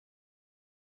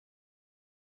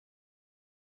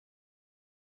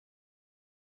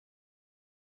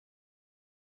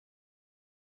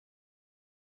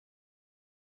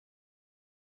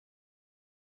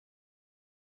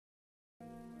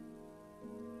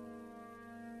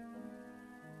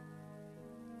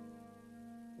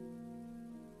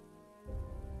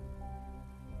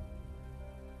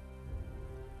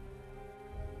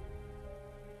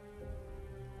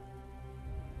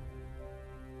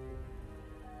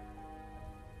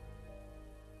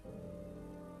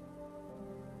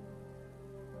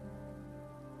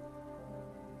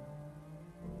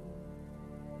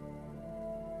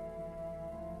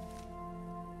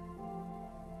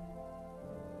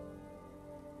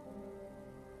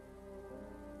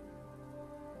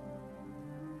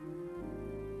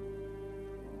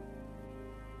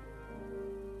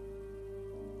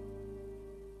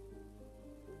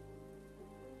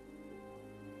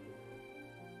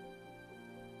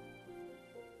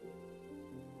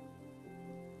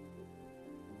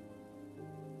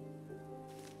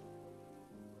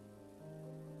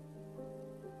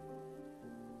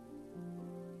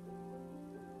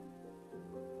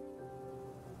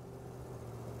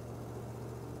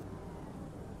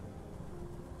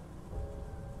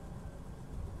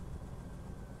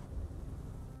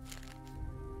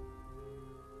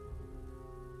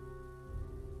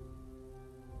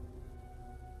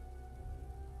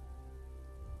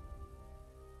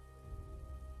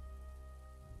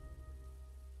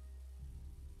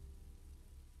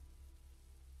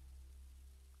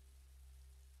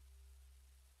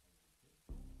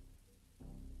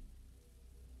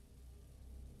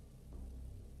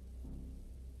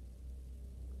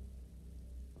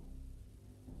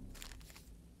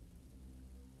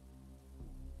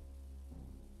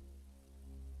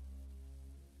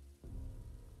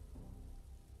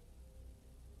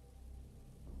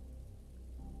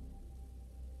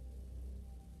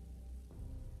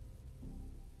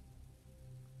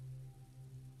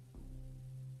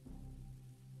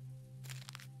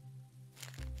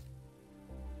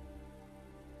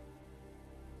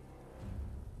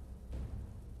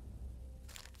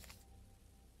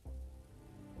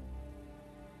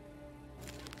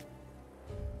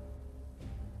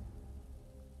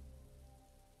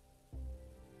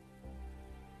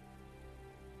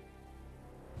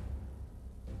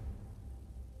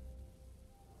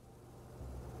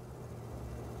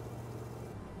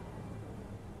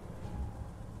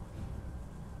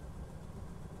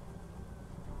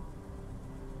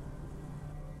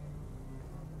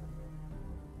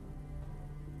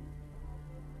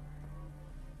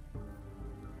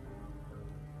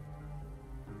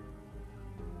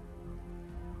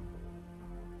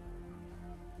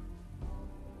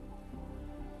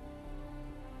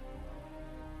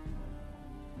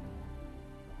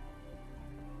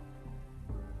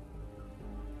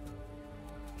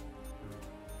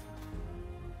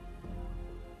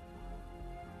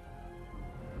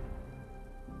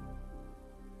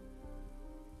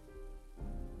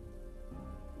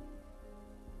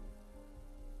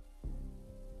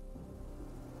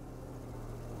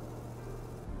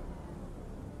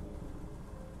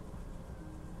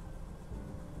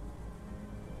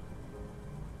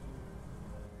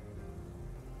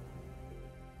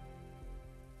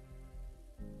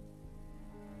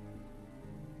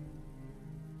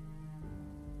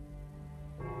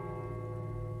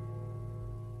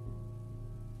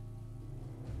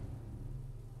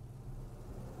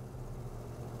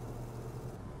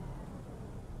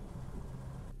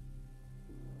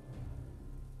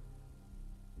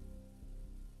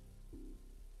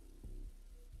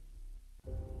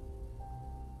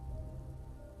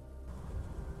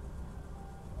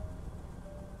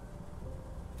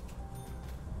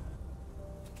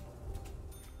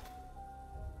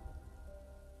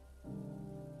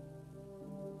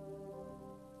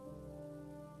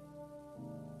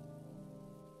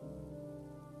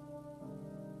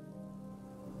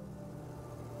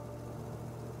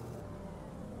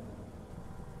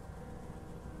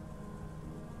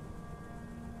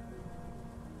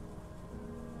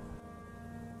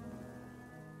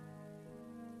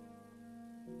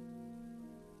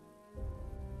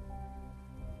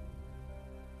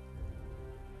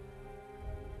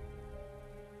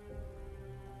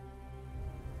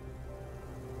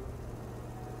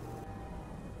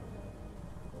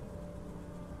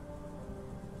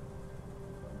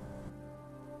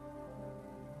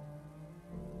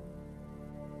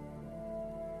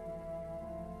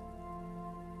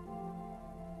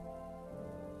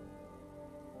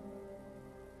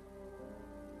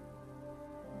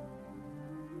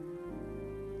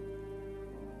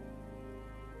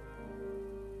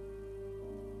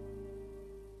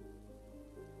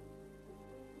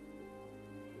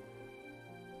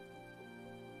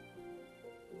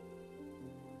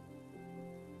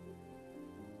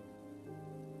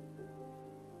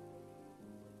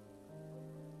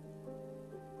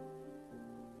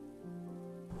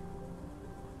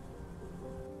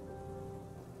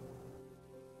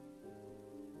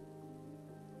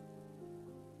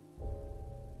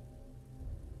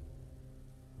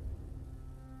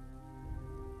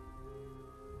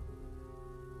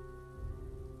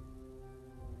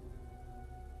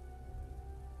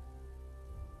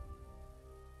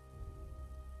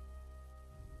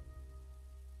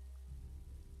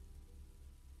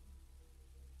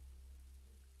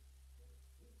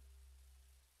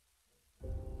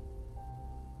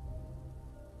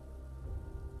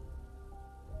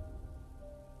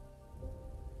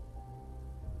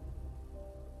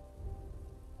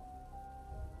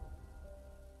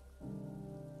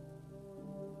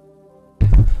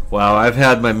Wow, I've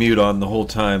had my mute on the whole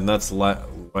time. That's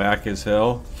whack as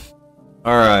hell.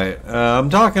 Alright, I'm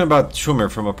talking about Schumer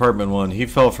from Apartment 1. He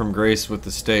fell from grace with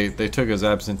the state. They took his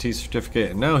absentee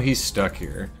certificate, and now he's stuck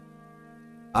here.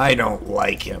 I don't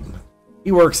like him.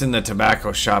 He works in the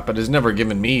tobacco shop, but has never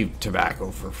given me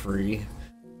tobacco for free.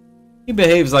 He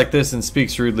behaves like this and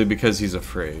speaks rudely because he's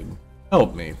afraid.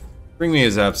 Help me. Bring me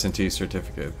his absentee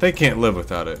certificate. They can't live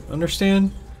without it.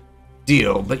 Understand?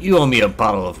 Deal, but you owe me a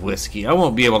bottle of whiskey. I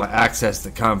won't be able to access the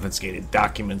confiscated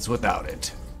documents without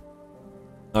it.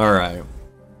 Alright.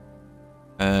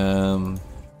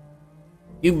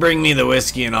 You bring me the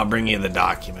whiskey and I'll bring you the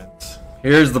documents.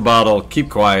 Here's the bottle.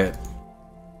 Keep quiet.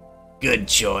 Good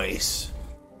choice.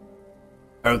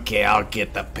 Okay, I'll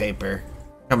get the paper.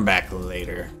 Come back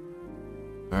later.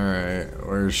 Alright,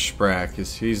 where's Sprack?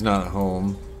 He's not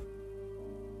home.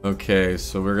 Okay,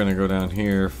 so we're gonna go down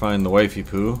here, find the wifey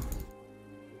poo.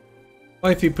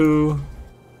 Wifey poo.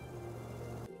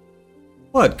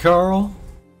 What, Carl?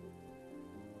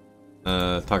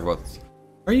 Talk about this.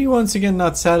 Are you once again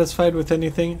not satisfied with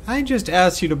anything? I just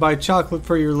asked you to buy chocolate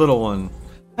for your little one.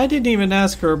 I didn't even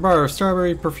ask for a bar of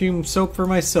strawberry perfumed soap for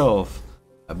myself.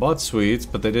 I bought sweets,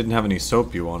 but they didn't have any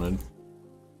soap you wanted.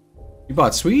 You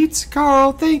bought sweets?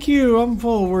 Carl, thank you. I'm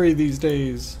full of worry these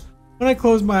days. When I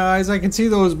close my eyes, I can see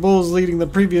those bulls leading the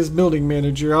previous building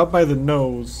manager out by the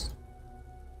nose.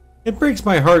 It breaks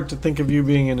my heart to think of you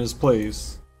being in his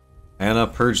place. Anna,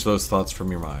 purge those thoughts from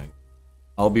your mind.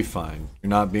 I'll be fine. You're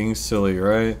not being silly,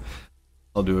 right?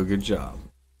 I'll do a good job.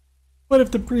 What if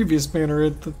the previous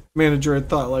manager had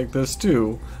thought like this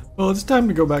too? Well, it's time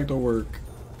to go back to work.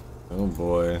 Oh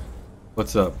boy.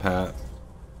 What's up, Pat?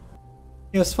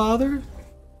 Yes, father?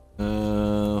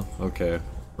 Okay.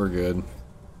 We're good.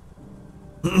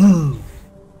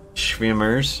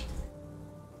 Schwimmers.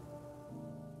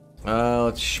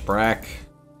 Let's Sprack.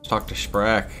 Let's talk to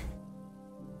Sprack.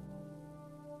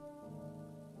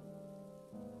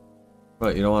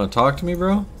 What, you don't want to talk to me,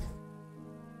 bro?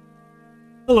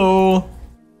 Hello.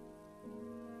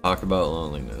 Talk about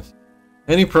loneliness.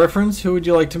 Any preference? Who would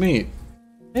you like to meet?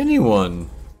 Anyone.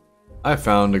 I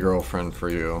found a girlfriend for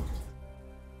you.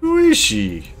 Who is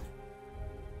she?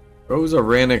 Rosa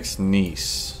Rannick's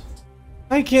niece.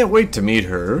 I can't wait to meet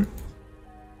her.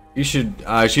 She should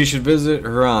visit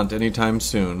her aunt anytime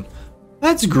soon.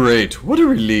 That's great. What a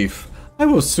relief. I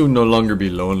will soon no longer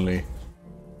be lonely.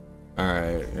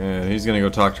 Alright, yeah, he's gonna go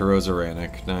talk to Rosa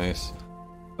Rannick. Nice.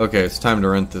 Okay, it's time to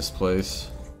rent this place.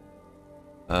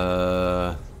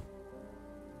 Yeah.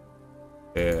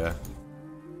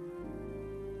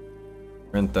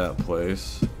 Rent that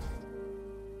place.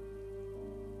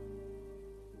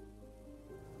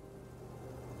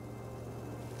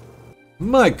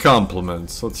 My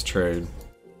compliments. Let's trade.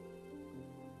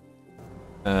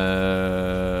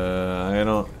 I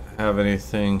don't have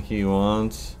anything he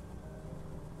wants.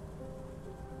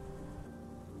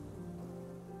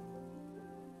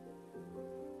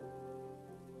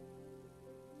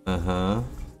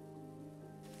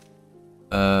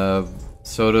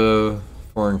 Soda,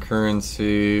 foreign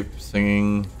currency,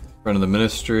 singing in front of the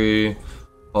ministry,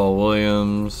 Paul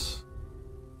Williams.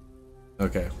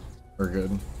 Okay, we're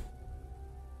good.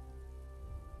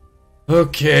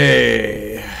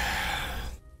 Okay.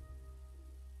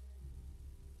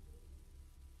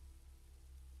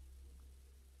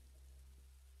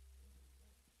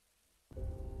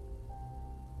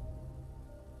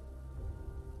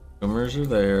 Boomers are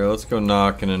there. Let's go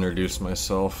knock and introduce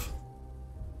myself.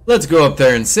 Let's go up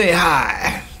there and say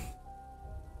hi.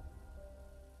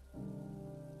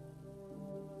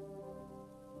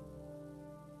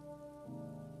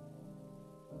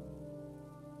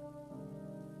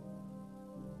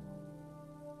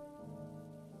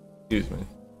 Excuse me.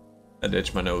 I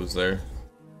ditched my nose there.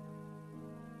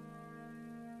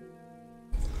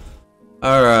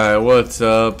 Alright, what's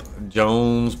up?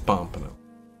 Jones Pompano.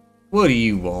 What do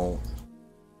you want?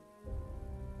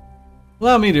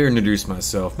 Allow me to introduce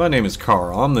myself. My name is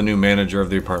Carl. I'm the new manager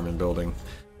of the apartment building.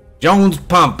 Jones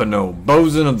Pompano,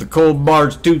 bosun of the Cold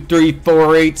Barge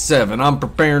 23487. I'm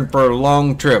preparing for a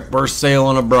long trip. We're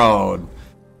sailing abroad.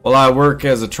 While I work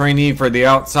as a trainee for the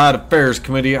Outside Affairs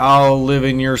Committee, I'll live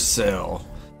in your cell.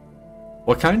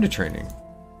 What kind of training?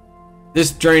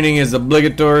 This training is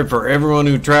obligatory for everyone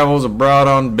who travels abroad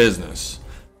on business.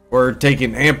 We're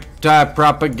taking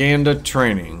anti-propaganda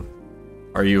training.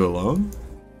 Are you alone?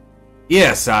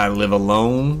 Yes, I live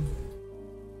alone.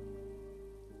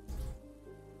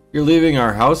 You're leaving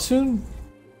our house soon?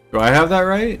 Do I have that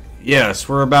right? Yes,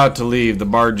 we're about to leave. The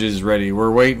barge is ready.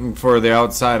 We're waiting for the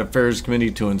Outside Affairs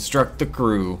Committee to instruct the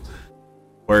crew.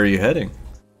 Where are you heading?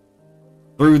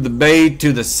 through the bay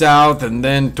to the south and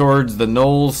then towards the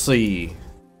Knoll Sea.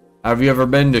 Have you ever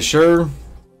been to Shur?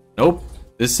 Nope.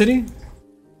 This city?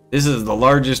 This is the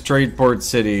largest trade port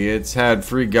city. It's had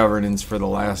free governance for the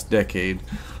last decade.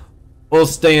 We'll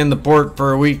stay in the port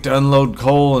for a week to unload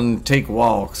coal and take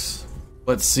walks.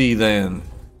 Let's see then.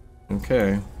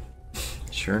 Okay.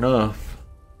 Sure enough.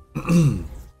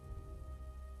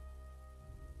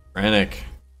 Rennick,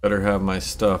 better have my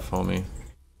stuff, homie.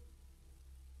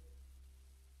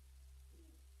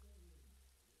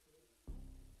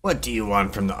 What do you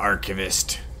want from the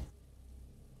archivist?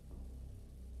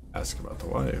 Ask about the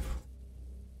wife.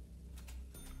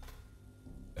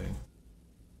 Okay.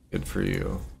 Good for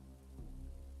you.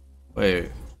 Wait.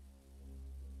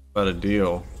 About a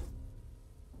deal.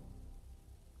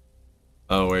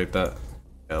 Oh wait, that.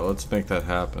 Yeah, let's make that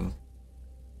happen.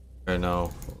 Right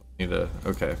now, need to.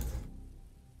 Okay.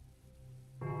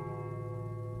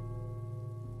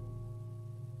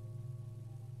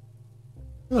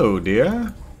 Hello,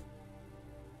 dear.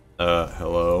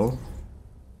 Hello.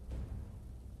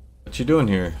 What you doing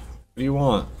here? What do you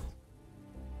want?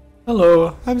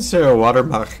 Hello, I'm Sarah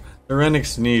Waterbach, the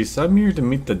Rennick's niece. I'm here to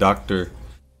meet the doctor.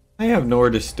 I have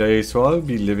nowhere to stay, so I'll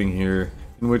be living here.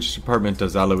 In which department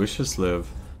does Aloysius live?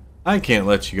 I can't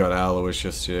let you go to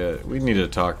Aloysius yet. We need to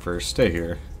talk first. Stay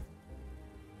here.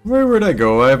 Where would I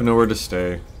go? I have nowhere to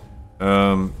stay.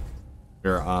 Your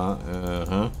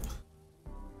aunt,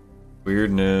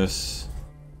 Weirdness.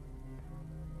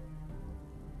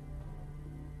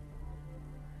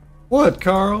 What,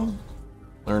 Carl?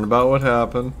 Learn about what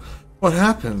happened. What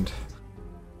happened?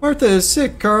 Martha is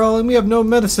sick, Carl, and we have no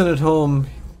medicine at home.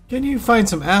 Can you find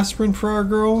some aspirin for our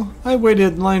girl? I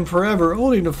waited in line forever,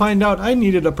 only to find out I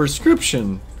needed a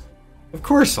prescription. Of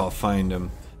course I'll find him.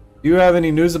 Do you have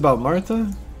any news about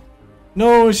Martha?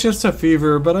 No, it's just a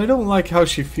fever, but I don't like how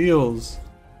she feels.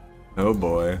 Oh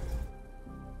boy.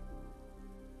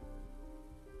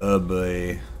 Oh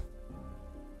boy.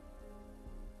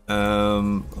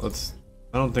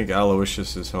 I don't think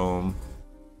Aloysius is home.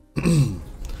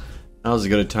 Now's as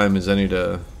good a time as any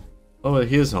to... Oh,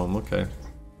 he is home, okay.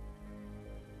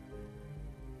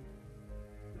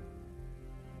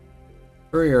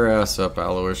 Hurry your ass up,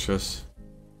 Aloysius.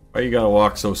 Why you gotta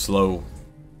walk so slow?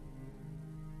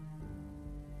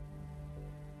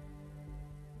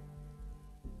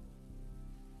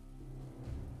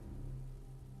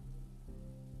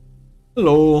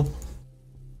 Hello.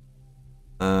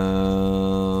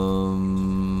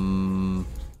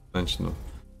 Mention them.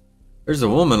 There's a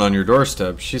woman on your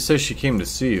doorstep. She says she came to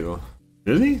see you.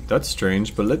 Really? That's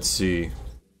strange, but let's see.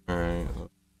 Alright.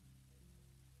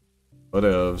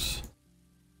 Whatevs.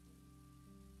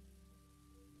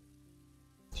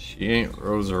 She ain't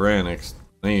Rosa Rennick's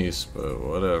niece, but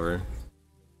whatever.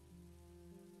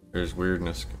 There's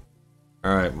weirdness.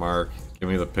 Alright, Mark. Give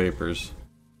me the papers.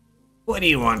 What do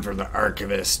you want from the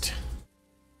archivist?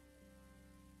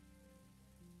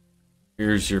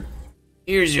 Here's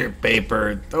your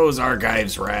paper. Those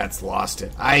archives rats lost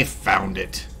it. I found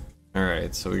it.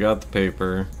 Alright, so we got the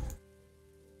paper.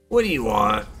 What do you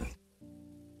want?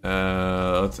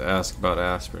 Let's ask about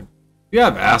aspirin. Do you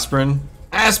have aspirin?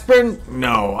 Aspirin?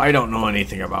 No, I don't know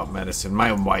anything about medicine.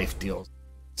 My wife deals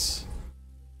with this.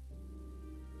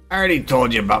 I already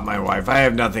told you about my wife. I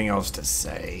have nothing else to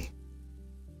say.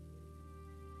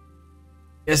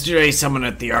 Yesterday, someone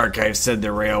at the archive said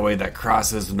the railway that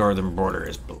crosses the northern border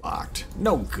is blocked.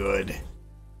 No good.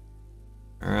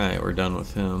 Alright, we're done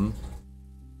with him.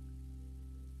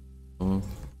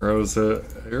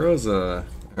 Rosa,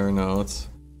 or no, it's...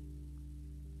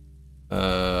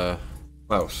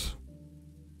 Klaus.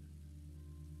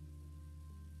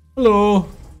 Hello.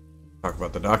 Talk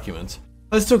about the documents.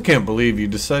 I still can't believe you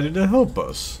decided to help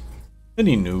us.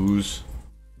 Any news?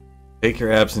 Take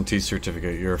your absentee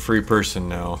certificate. You're a free person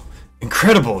now.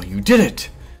 Incredible! You did it!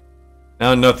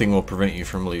 Now nothing will prevent you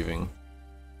from leaving.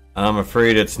 I'm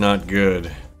afraid it's not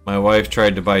good. My wife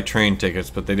tried to buy train tickets,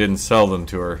 but they didn't sell them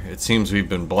to her. It seems we've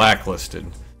been blacklisted.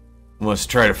 We must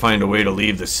try to find a way to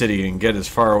leave the city and get as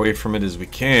far away from it as we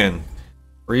can.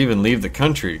 Or even leave the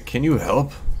country. Can you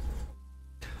help?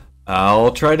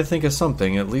 I'll try to think of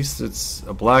something. At least it's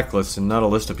a blacklist and not a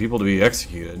list of people to be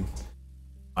executed.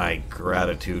 My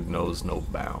gratitude knows no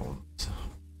bounds.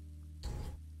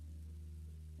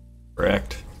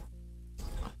 Correct.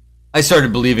 I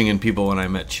started believing in people when I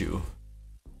met you.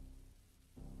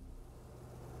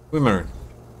 Women,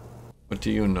 what do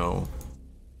you know?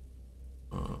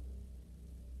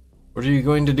 What are you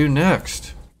going to do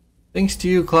next? Thanks to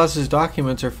you, Klaus's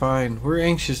documents are fine. We're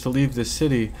anxious to leave the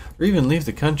city, or even leave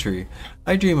the country.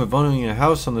 I dream of owning a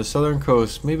house on the southern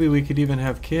coast. Maybe we could even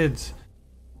have kids.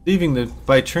 Leaving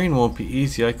by train won't be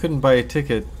easy. I couldn't buy a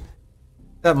ticket.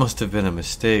 That must have been a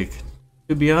mistake.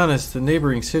 To be honest, the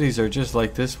neighboring cities are just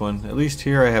like this one. At least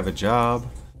here I have a job.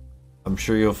 I'm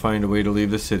sure you'll find a way to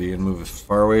leave the city and move as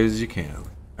far away as you can.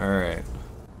 Alright.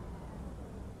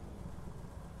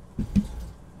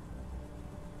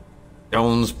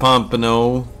 Jones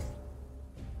Pompano.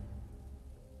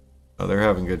 Oh, they're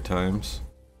having good times.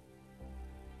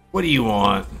 What do you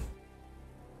want?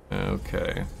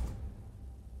 Okay.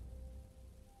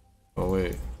 Oh,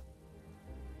 wait.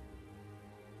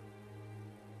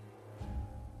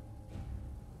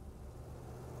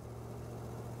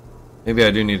 Maybe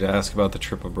I do need to ask about the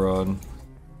trip abroad.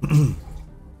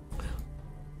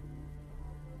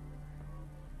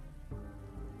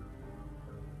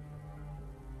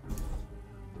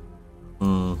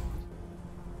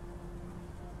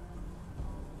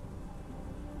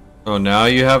 Oh, now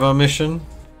you have a mission?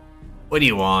 What do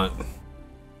you want?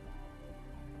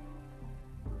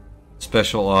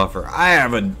 Special offer. I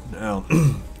have a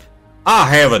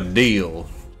deal.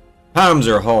 Times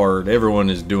are hard. Everyone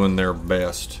is doing their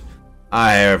best.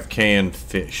 I have canned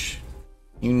fish.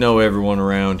 You know everyone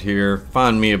around here.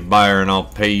 Find me a buyer and I'll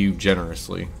pay you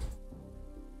generously.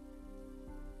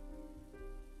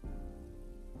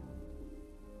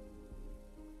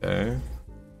 Okay.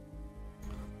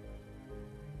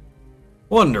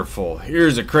 Wonderful.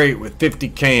 Here's a crate with 50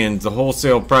 cans. The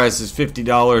wholesale price is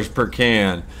 $50 per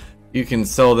can. You can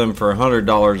sell them for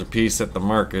 $100 a piece at the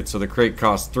market, so the crate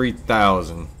costs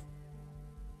 $3,000.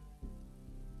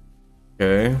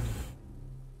 Okay.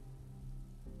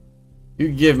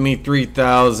 You give me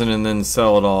 $3,000 and then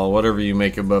sell it all. Whatever you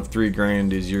make above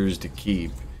 $3,000 is yours to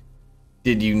keep.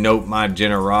 Did you note my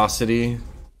generosity?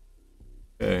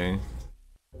 Okay.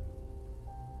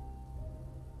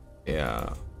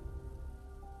 Yeah.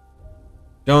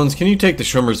 Jones, can you take the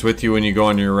Shrimmers with you when you go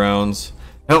on your rounds?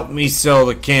 Help me sell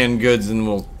the canned goods and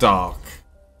we'll talk.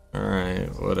 Alright,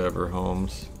 whatever,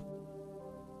 Holmes.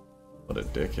 What a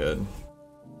dickhead.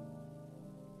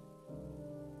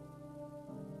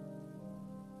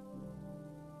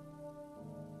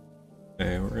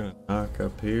 Okay, we're gonna knock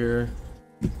up here.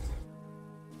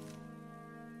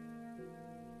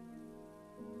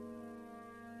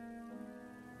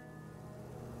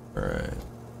 Alright.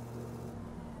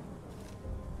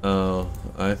 Oh,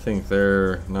 I think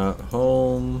they're not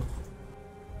home.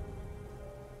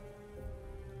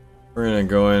 We're gonna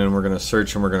go in and we're gonna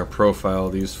search and we're gonna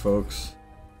profile these folks.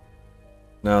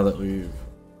 Now that we've...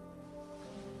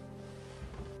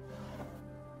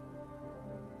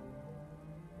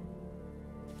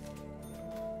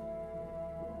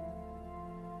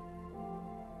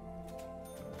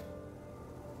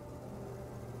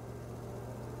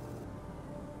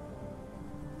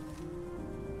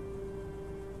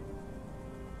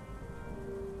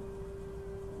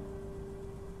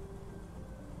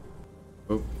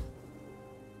 Oh.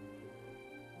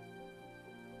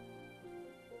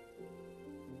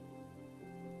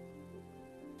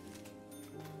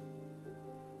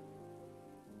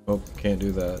 Oh, can't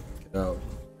do that. Get out.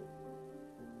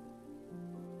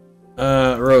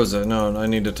 Rosa, no, I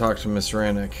need to talk to Miss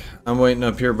Rannick. I'm waiting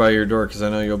up here by your door because I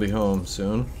know you'll be home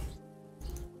soon.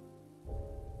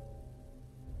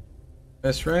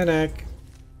 Miss Rannick.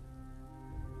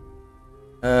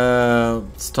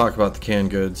 Let's talk about the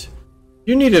canned goods.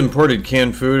 You need imported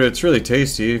canned food. It's really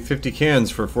tasty. 50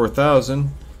 cans for 4,000.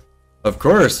 Of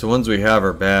course, the ones we have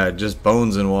are bad. Just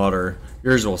bones and water.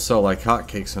 Yours will sell like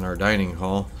hotcakes in our dining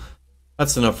hall.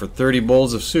 That's enough for 30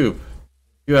 bowls of soup.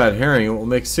 If you add herring, it will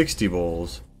make 60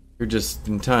 bowls. You're just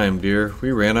in time, dear.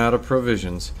 We ran out of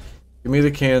provisions. Give me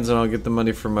the cans and I'll get the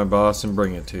money from my boss and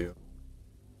bring it to you.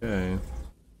 Okay.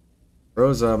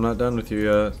 Rosa, I'm not done with you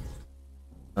yet.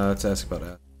 Let's ask about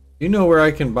aspirin. Do you know where I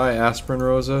can buy aspirin,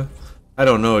 Rosa? I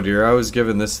don't know, dear. I was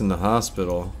given this in the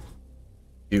hospital.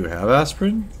 Do you have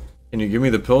aspirin? Can you give me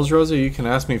the pills, Rosa? You can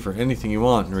ask me for anything you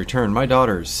want in return. My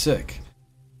daughter is sick.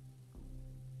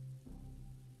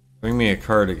 Bring me a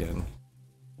cardigan.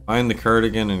 Find the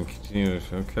cardigan and continue.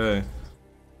 Okay.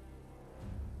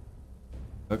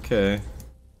 Okay.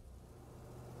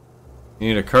 You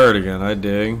need a cardigan, I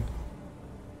dig.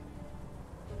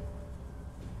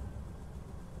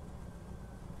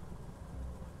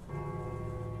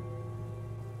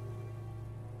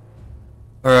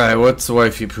 Alright, what's the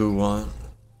wifey poo want?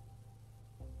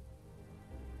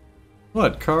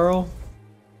 What, Carl?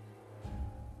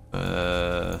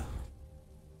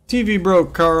 TV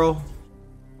broke, Carl.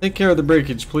 Take care of the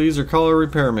breakage, please, or call a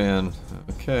repairman.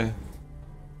 Okay.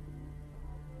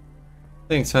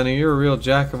 Thanks, honey. You're a real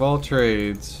jack of all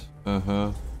trades.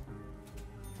 Uh-huh.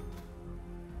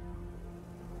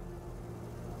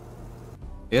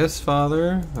 Yes,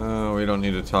 father? We don't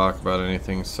need to talk about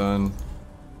anything, son.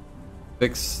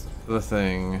 Fix the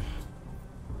thing.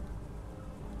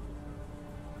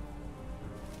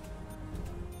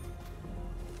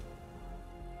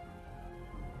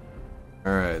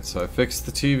 Alright, so I fixed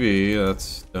the TV.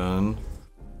 That's done.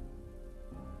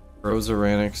 Rosa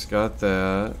Rannick's got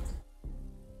that.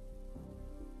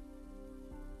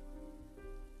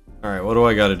 Alright, what do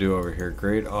I gotta do over here?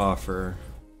 Great offer.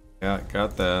 Yeah,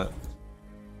 got that.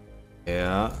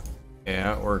 Yeah.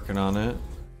 Yeah, working on it.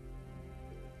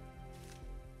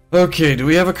 Okay, do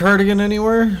we have a cardigan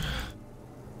anywhere?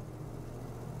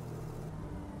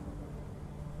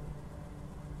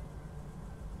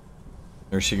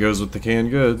 There she goes with the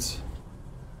canned goods.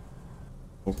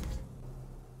 Oh.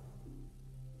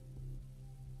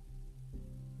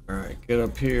 Alright, get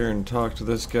up here and talk to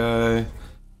this guy.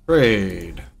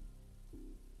 Trade.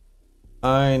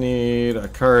 I need a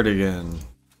cardigan.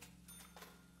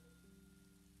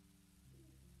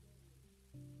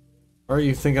 Why are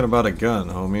you thinking about a gun,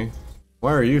 homie?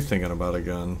 Why are you thinking about a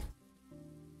gun?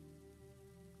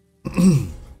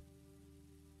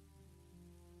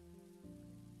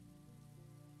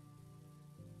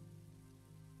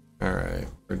 Alright,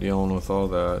 we're dealing with all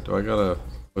that. Do I gotta...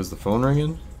 Was the phone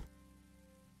ringing?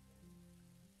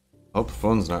 I hope the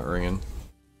phone's not ringing.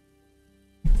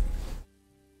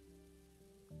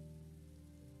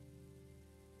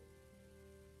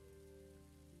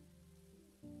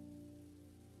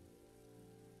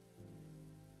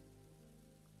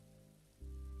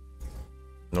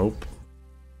 Nope.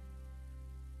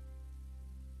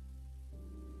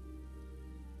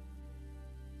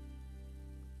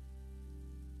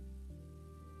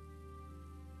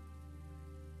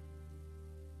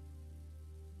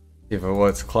 Yeah, but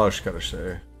what's Klaus gotta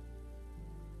say?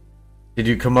 Did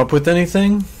you come up with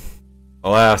anything?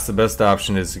 Alas, the best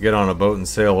option is to get on a boat and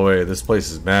sail away. This place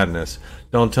is madness.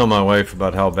 Don't tell my wife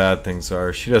about how bad things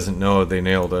are. She doesn't know they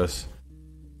nailed us.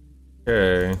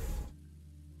 Okay.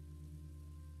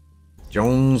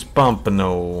 Jones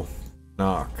Pompano.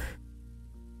 Knock.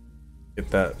 Get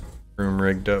that room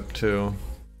rigged up too.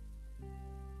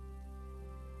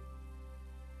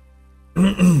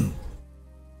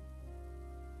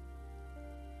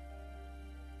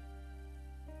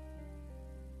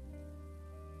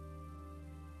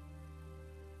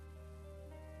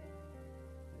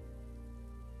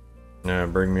 Yeah,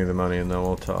 bring me the money and then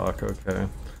we'll talk. Okay.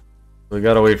 We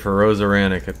gotta wait for Rosa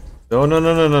Rannick. Oh, no,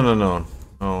 no, no, no, no, no.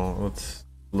 Oh, let's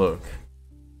look.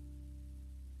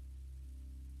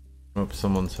 Hope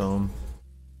someone's home.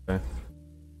 Okay.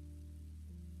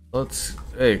 Let's...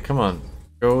 Hey, come on.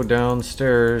 Go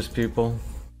downstairs, people.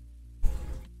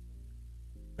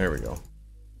 There we go.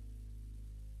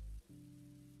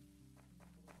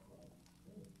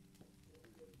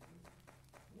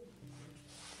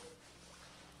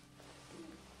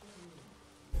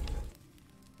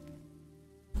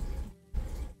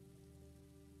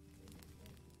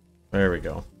 There we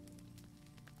go.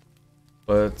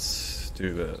 Let's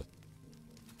do this.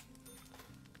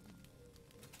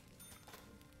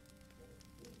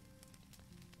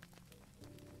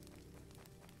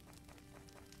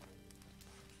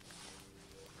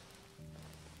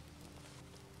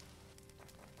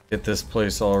 Get this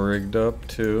place all rigged up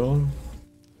too.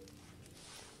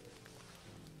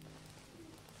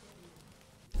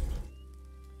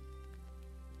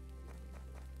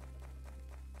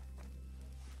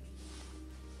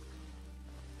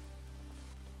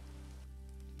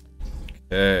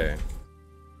 Okay.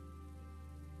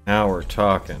 Now we're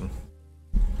talking.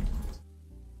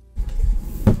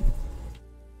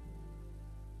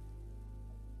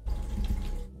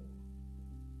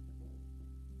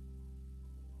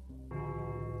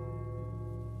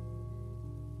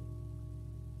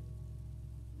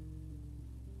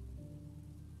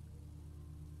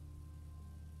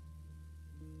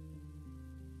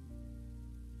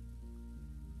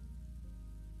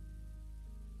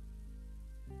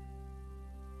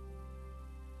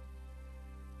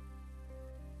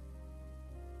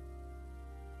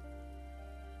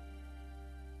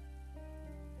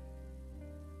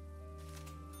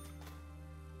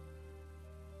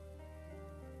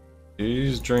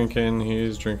 He's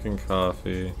drinking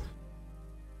coffee.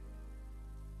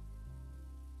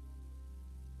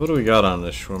 What do we got on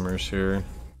this Schwimmers here?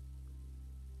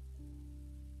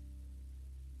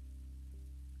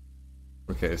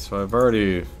 Okay, so I've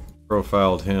already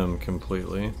profiled him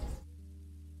completely.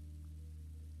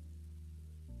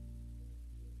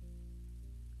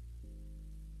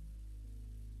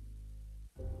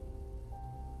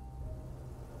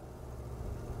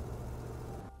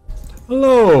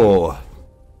 Hello!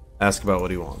 Ask about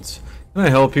what he wants. Can I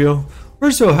help you?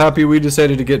 We're so happy we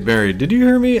decided to get married. Did you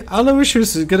hear me?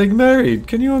 Aloysius is getting married.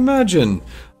 Can you imagine?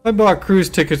 I bought cruise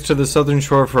tickets to the southern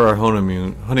shore for our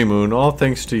honeymoon, all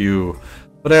thanks to you.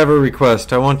 But I have a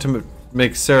request. I want to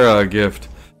make Sarah a gift,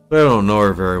 but I don't know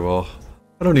her very well.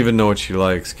 I don't even know what she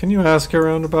likes. Can you ask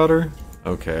around about her?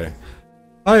 Okay.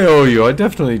 I owe you. I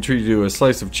definitely treat you to a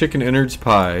slice of chicken innards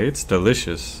pie. It's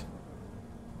delicious.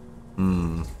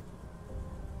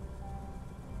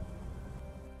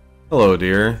 Hello,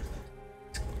 dear.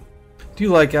 Do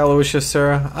you like Aloysius,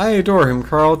 Sarah? I adore him,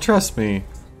 Carl. Trust me.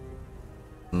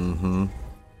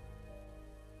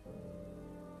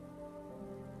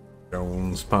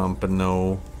 Jones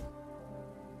Pompano.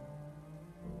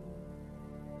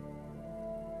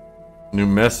 New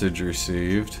message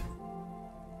received.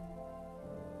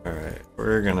 Alright,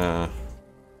 we're gonna...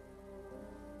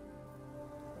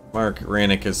 Mark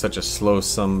Rannick is such a slow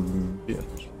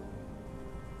bitch.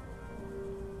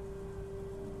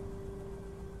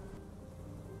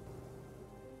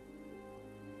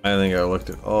 I think I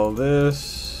looked at all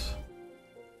this.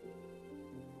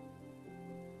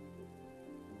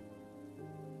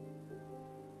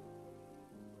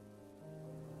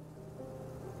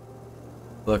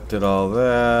 Looked at all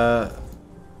that.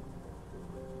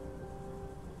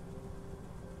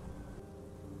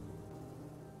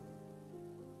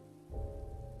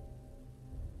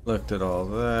 Looked at all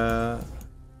that.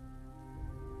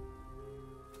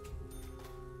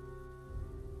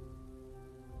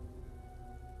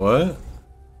 What?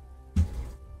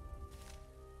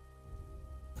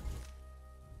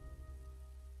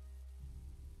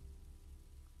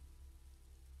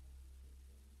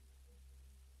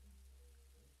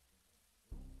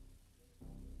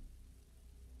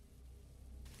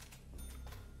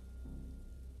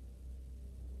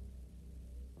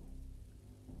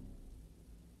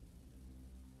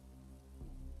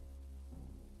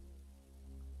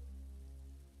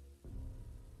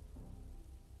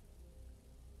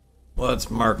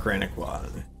 What's Mark Rannick want?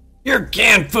 Your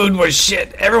canned food was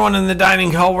shit. Everyone in the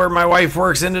dining hall where my wife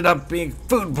works ended up being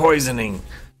food poisoning.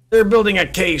 They're building a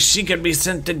case. She could be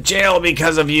sent to jail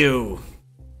because of you.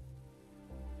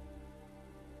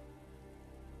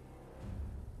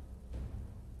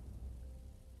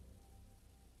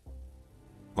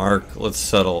 Mark, let's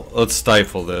settle. Let's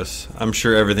stifle this. I'm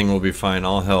sure everything will be fine.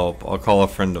 I'll help. I'll call a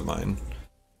friend of mine.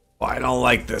 Well, I don't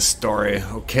like this story.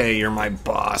 Okay, you're my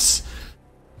boss.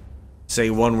 Say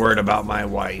one word about my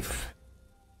wife.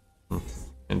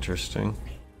 Interesting.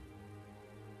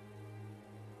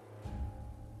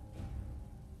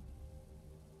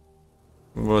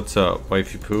 What's up,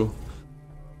 wifey poo?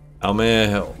 How may I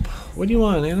help? What do you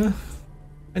want, Anna?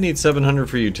 I need 700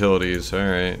 for utilities.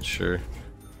 Alright, sure.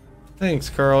 Thanks,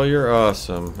 Carl. You're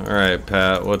awesome. Alright,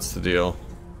 Pat, what's the deal?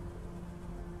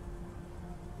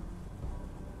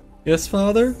 Yes,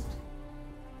 Father?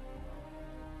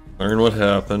 Learn what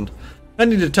happened. I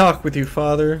need to talk with you,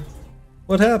 Father.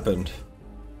 What happened?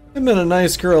 I met a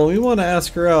nice girl. We want to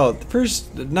ask her out. The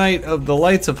first night of the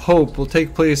Lights of Hope will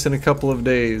take place in a couple of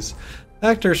days.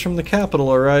 Actors from the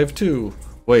Capitol arrive too.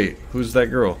 Wait, who's that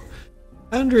girl?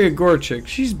 Andrea Gorchik.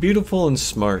 She's beautiful and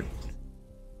smart.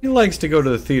 She likes to go to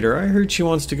the theater. I heard she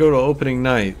wants to go to opening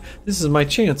night. This is my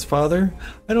chance, Father.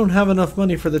 I don't have enough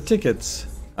money for the tickets.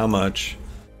 How much?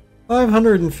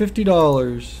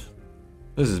 $550.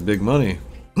 This is big money.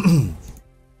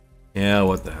 Yeah,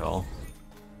 what the hell.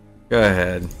 Go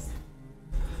ahead.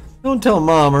 Don't tell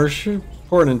Mom or she'll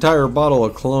pour an entire bottle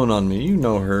of cologne on me. You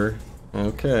know her.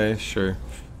 Okay, sure.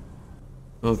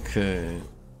 Okay.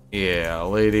 Yeah,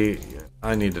 lady,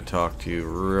 I need to talk to you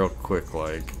real quick,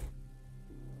 like.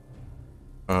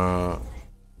 Hello,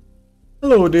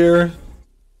 dear.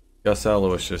 Yes,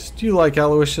 Aloysius. Do you like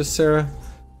Aloysius, Sarah?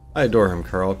 I adore him,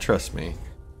 Carl. Trust me.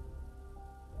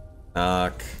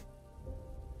 Knock.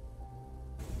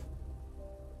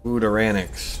 Ooh, the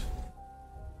Rannicks.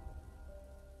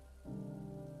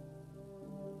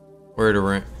 Where to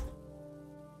rent?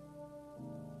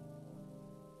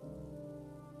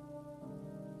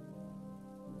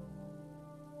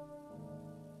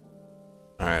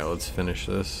 Alright, let's finish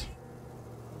this.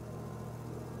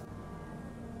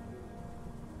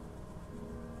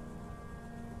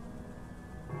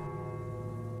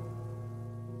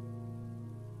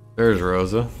 There's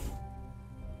Rosa.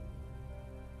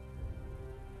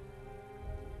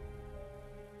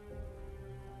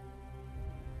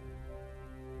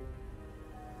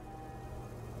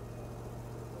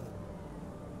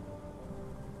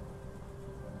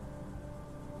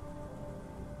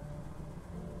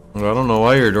 Well, I don't know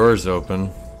why your door's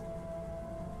open.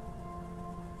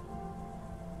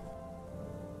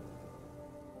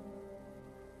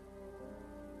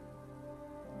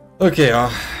 Okay,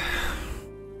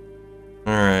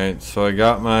 alright, so I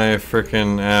got my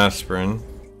frickin' aspirin.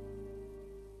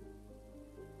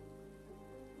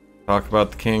 Talk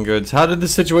about the canned goods. How did the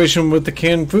situation with the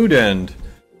canned food end?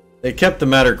 They kept the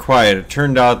matter quiet. It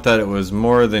turned out that it was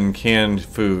more than canned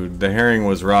food. The herring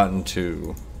was rotten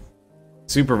too.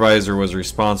 Supervisor was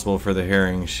responsible for the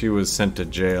herring. She was sent to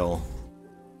jail.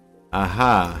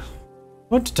 Aha. I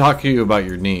want to talk to you about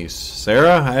your niece.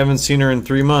 Sarah? I haven't seen her in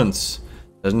 3 months.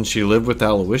 Doesn't she live with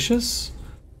Aloysius?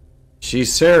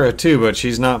 She's Sarah too, but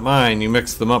she's not mine. You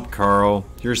mixed them up, Carl.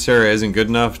 Your Sarah isn't good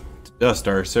enough to dust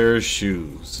our Sarah's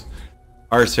shoes.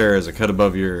 Our Sarah is a cut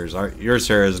above yours. Your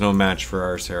Sarah is no match for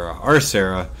our Sarah. Our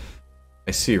Sarah...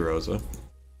 I see, Rosa.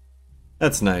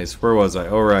 That's nice. Where was I?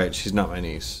 Oh, right. She's not my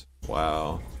niece.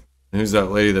 Wow. And who's that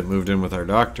lady that moved in with our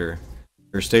doctor?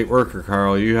 You're a state worker,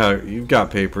 Carl. You've got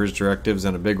papers, directives,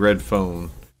 and a big red phone.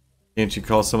 Can't you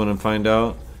call someone and find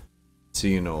out?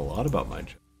 See, you know a lot about my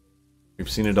job. We've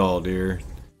seen it all, dear.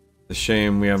 It's a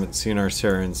shame we haven't seen our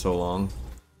Sarah in so long.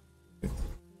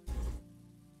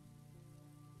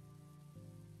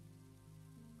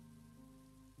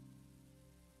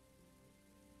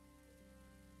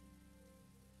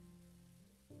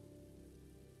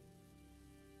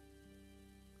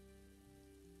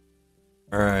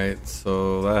 Alright,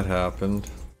 so that happened.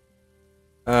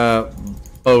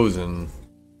 Bosun.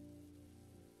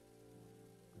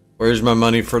 Where's my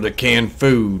money for the canned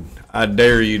food? I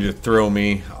dare you to throw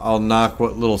me. I'll knock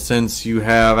what little sense you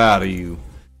have out of you.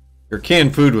 Your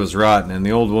canned food was rotten, and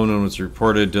the old woman was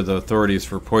reported to the authorities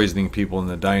for poisoning people in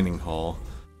the dining hall.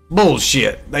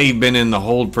 Bullshit! They've been in the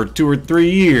hold for 2 or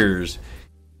 3 years.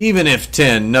 Even if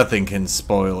 10, nothing can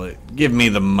spoil it. Give me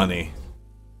the money.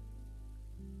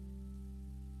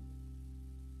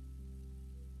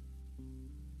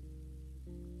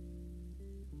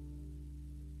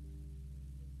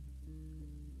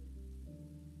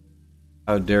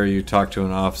 How dare you talk to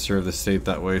an officer of the state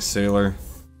that way, sailor?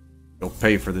 You'll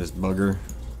pay for this bugger.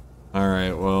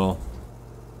 Alright, well...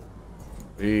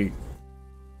 Get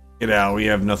out, we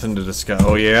have nothing to discuss.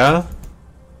 Oh, yeah?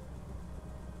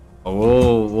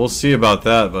 Oh, we'll see about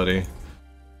that, buddy.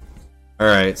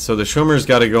 Alright, so the Schwimmer's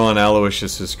gotta go on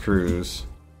Aloysius' cruise.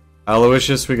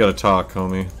 Aloysius, we gotta talk,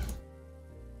 homie.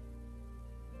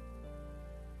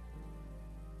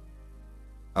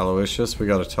 Aloysius, we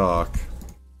gotta talk.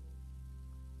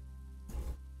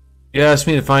 You asked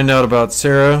me to find out about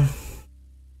Sarah.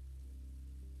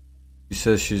 She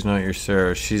says she's not your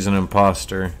Sarah. She's an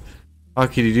imposter. How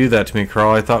could you do that to me,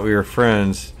 Carl? I thought we were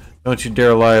friends. Don't you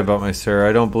dare lie about my Sarah.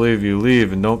 I don't believe you.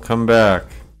 Leave and don't come back.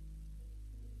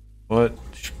 What?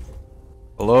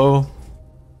 Hello?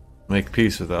 Make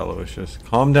peace with Aloysius.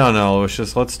 Calm down,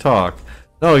 Aloysius. Let's talk.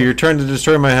 No, you're trying to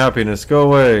destroy my happiness. Go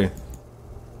away.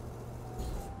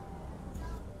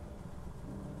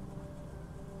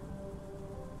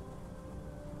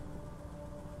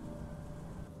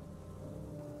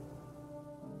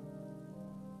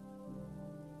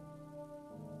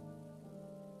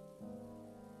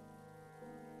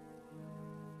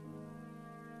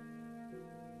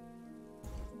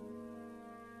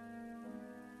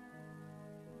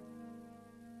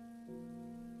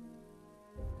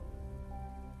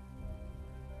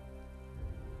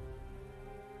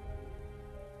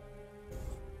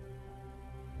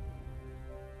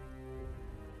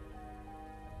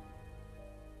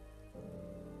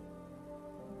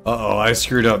 Uh-oh, I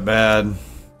screwed up bad.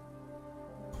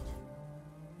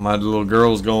 My little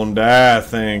girl's gonna die, I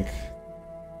think.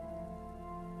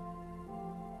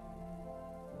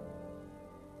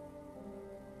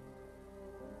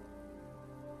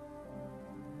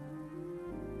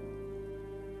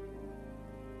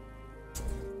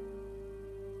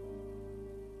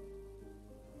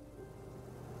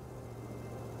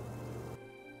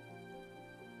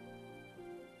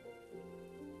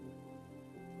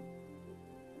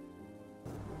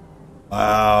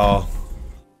 Wow.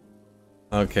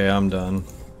 Okay, I'm done.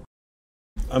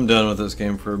 I'm done with this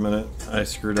game for a minute. I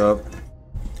screwed up.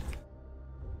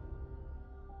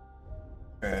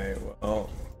 Okay, well,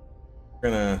 we're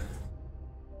gonna...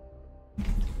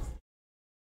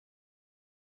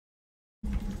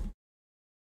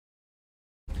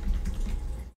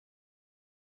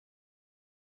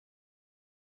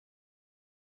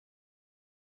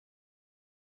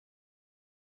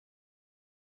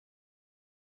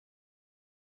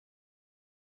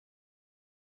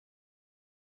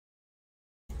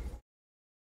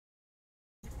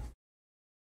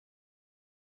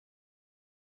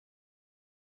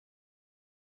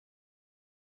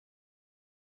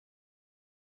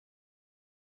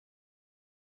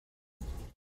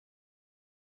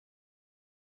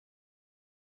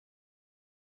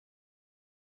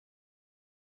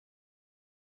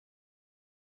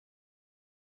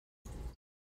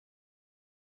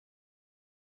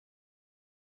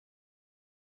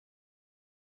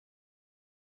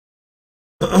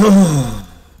 Alright,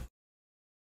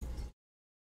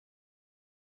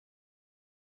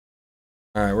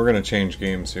 we're gonna change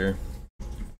games here.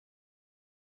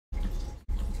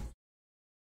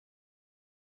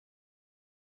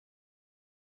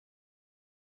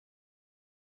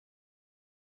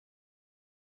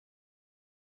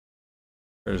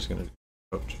 We're just gonna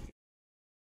coach.